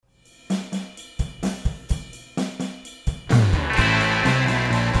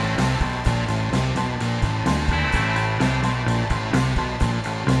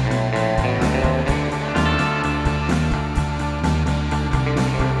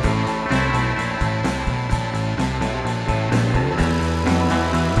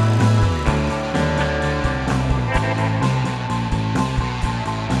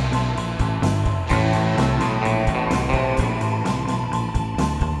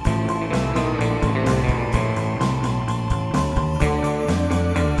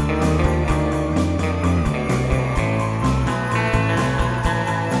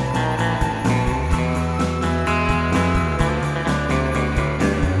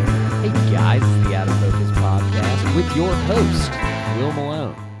with your host, Will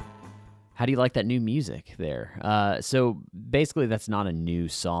Malone. How do you like that new music there? So basically, that's not a new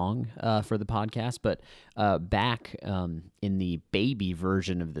song for the podcast, but back in the baby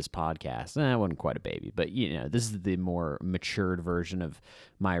version of this podcast, it wasn't quite a baby, but this is the more matured version of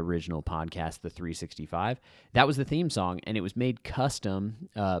my original podcast, The 365. That was the theme song, and it was made custom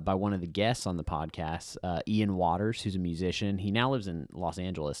by one of the guests on the podcast, Ian Waters, who's a musician. He now lives in Los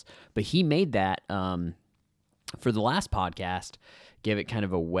Angeles, but he made that for the last podcast. Gave it kind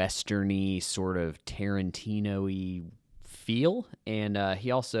of a western-y, sort of Tarantino-y feel, and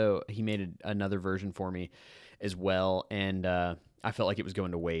he made another version for me as well, and I felt like it was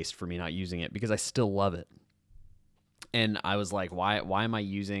going to waste for me not using it because I still love it. And I was like, why am I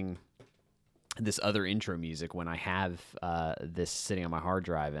using this other intro music when I have this sitting on my hard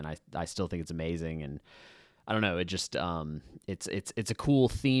drive, and I still think it's amazing. And I don't know, it just it's a cool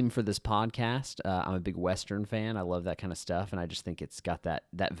theme for this podcast. I'm a big Western fan. I love that kind of stuff, and I just think it's got that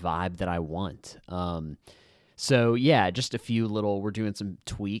vibe that I want. So yeah, just a few we're doing some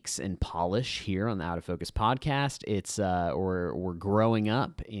tweaks and polish here on the Out of Focus podcast. It's we're growing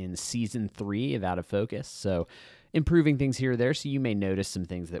up in season 3 of Out of Focus, so improving things here or there. So you may notice some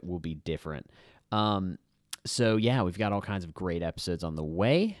things that will be different. So yeah, we've got all kinds of great episodes on the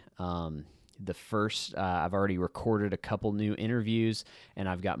way. The first, I've already recorded a couple new interviews, and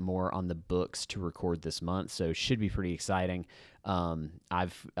I've got more on the books to record this month, so it should be pretty exciting.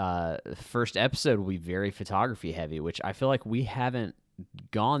 First episode will be very photography heavy, which I feel like we haven't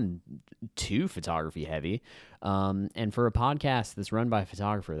gone too photography heavy. And for a podcast that's run by a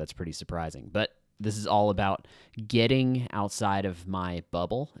photographer, that's pretty surprising. But this is all about getting outside of my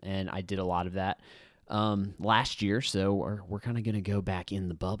bubble, and I did a lot of that last year, so we're kind of going to go back in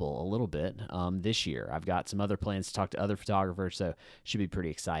the bubble a little bit this year. I've got some other plans to talk to other photographers, so it should be pretty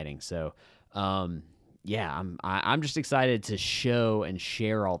exciting. So yeah, I'm just excited to show and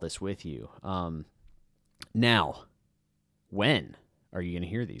share all this with you. Now, when are you going to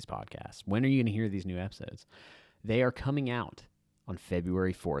hear these podcasts? When are you going to hear these new episodes? They are coming out on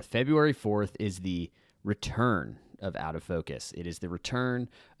February 4th. February 4th is the return of Out of Focus. It is the return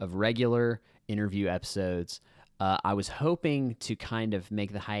of regular interview episodes. I was hoping to kind of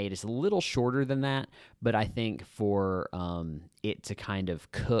make the hiatus a little shorter than that, but I think for it to kind of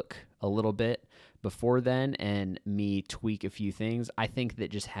cook a little bit before then and me tweak a few things, I think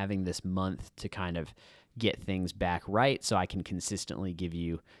that just having this month to kind of get things back right so I can consistently give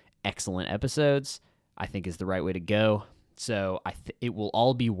you excellent episodes, I think is the right way to go. So it will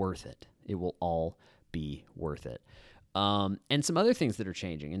all be worth it. It will all be worth it. And some other things that are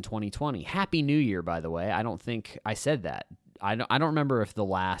changing in 2020. Happy New Year, by the way. I don't think I said that. I don't remember if the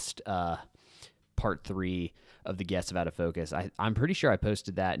last part 3 of the Guests of Out of Focus, I'm pretty sure I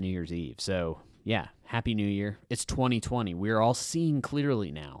posted that New Year's Eve. So yeah, Happy New Year. It's 2020. We're all seeing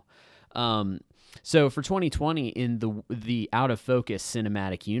clearly now. So for 2020 in the Out of Focus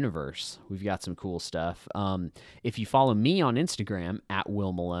cinematic universe, we've got some cool stuff. If you follow me on Instagram at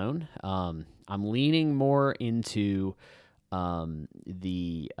Will Malone, I'm leaning more into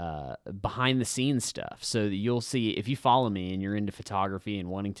the behind the scenes stuff. So you'll see, if you follow me and you're into photography and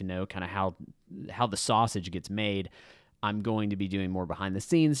wanting to know kind of how the sausage gets made, I'm going to be doing more behind the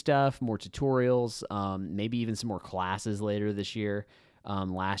scenes stuff, more tutorials, maybe even some more classes later this year.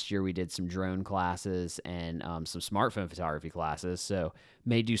 Last year we did some drone classes and some smartphone photography classes, so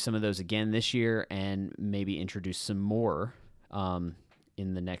may do some of those again this year and maybe introduce some more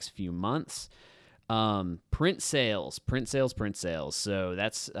in the next few months. Print sales. So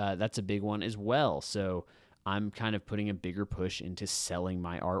that's a big one as well. So I'm kind of putting a bigger push into selling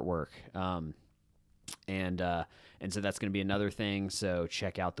my artwork. And so that's going to be another thing. So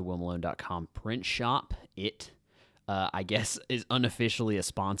check out the willmalone.com print shop. I guess is unofficially a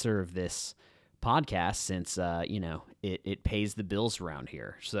sponsor of this podcast since, it pays the bills around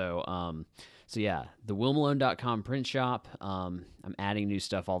here. So yeah, the willmalone.com print shop. I'm adding new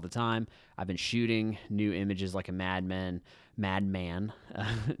stuff all the time. I've been shooting new images like a madman,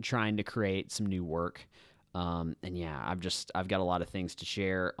 trying to create some new work. And yeah, I've got a lot of things to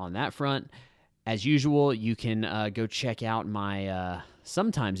share on that front. As usual, you can go check out my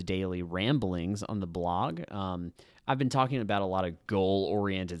sometimes daily ramblings on the blog. I've been talking about a lot of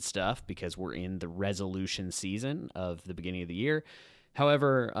goal-oriented stuff because we're in the resolution season of the beginning of the year.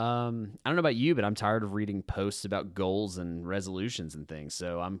 However, I don't know about you, but I'm tired of reading posts about goals and resolutions and things.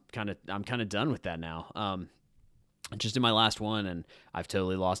 So I'm kind of done with that now. Just in my last one, and I've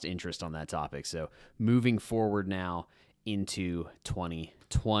totally lost interest on that topic. So moving forward now into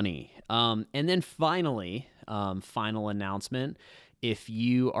 2020. And then finally, final announcement if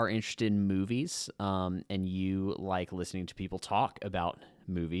you are interested in movies and you like listening to people talk about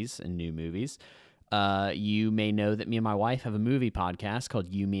movies and new movies, you may know that me and my wife have a movie podcast called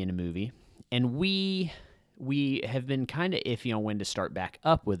You, Me, and a Movie. And we have been kind of iffy on when to start back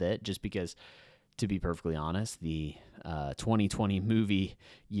up with it, just because, to be perfectly honest, the 2020 movie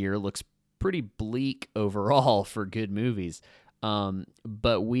year looks pretty bleak overall for good movies.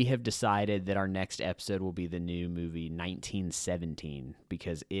 But we have decided that our next episode will be the new movie 1917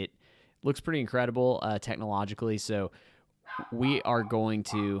 because it looks pretty incredible technologically. So we are going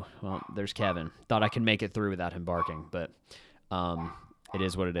to, well, there's Kevin. Thought I could make it through without him barking, but it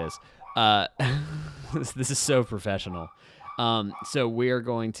is what it is. This is so professional. So we are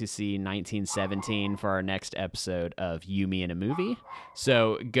going to see 1917 for our next episode of You, Me, and a Movie.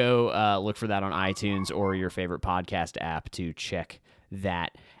 So go look for that on iTunes or your favorite podcast app to check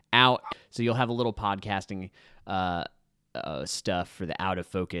that out. So you'll have a little podcasting stuff for the Out of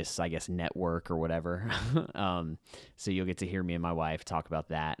Focus, I guess, network or whatever. So you'll get to hear me and my wife talk about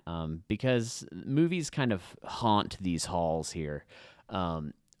that because movies kind of haunt these halls here.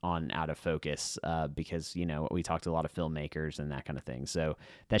 On Out of Focus because, you know, we talked to a lot of filmmakers and that kind of thing. So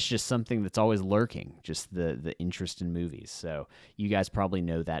that's just something that's always lurking, just the interest in movies. So you guys probably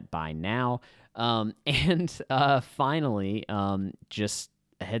know that by now. And finally, just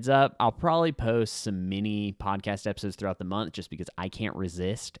a heads up, I'll probably post some mini podcast episodes throughout the month just because I can't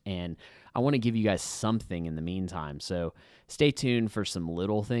resist and I want to give you guys something in the meantime. So stay tuned for some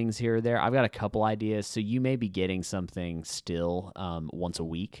little things here or there. I've got a couple ideas, so you may be getting something still once a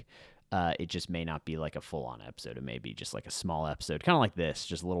week. It just may not be like a full-on episode. It may be just like a small episode, kind of like this,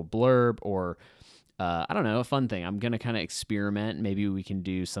 just a little blurb or, I don't know, a fun thing. I'm going to kind of experiment. Maybe we can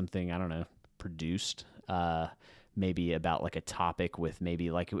do something, I don't know, produced, maybe about like a topic with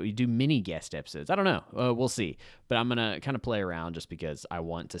maybe like we do mini guest episodes. I don't know. We'll see. But I'm going to kind of play around just because I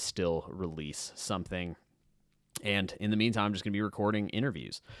want to still release something. And in the meantime, I'm just going to be recording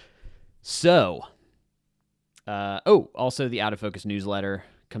interviews. So, also the Out of Focus newsletter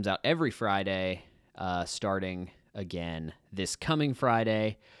comes out every Friday, starting again this coming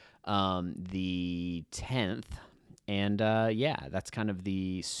Friday, the 10th. And that's kind of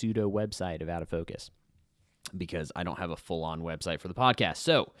the pseudo website of Out of Focus, because I don't have a full-on website for the podcast.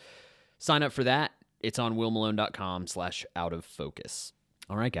 So sign up for that. It's on willmalone.com/outofocus.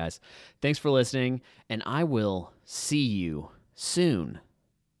 All right, guys. Thanks for listening, and I will see you soon.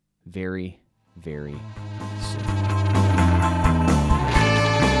 Very, very soon.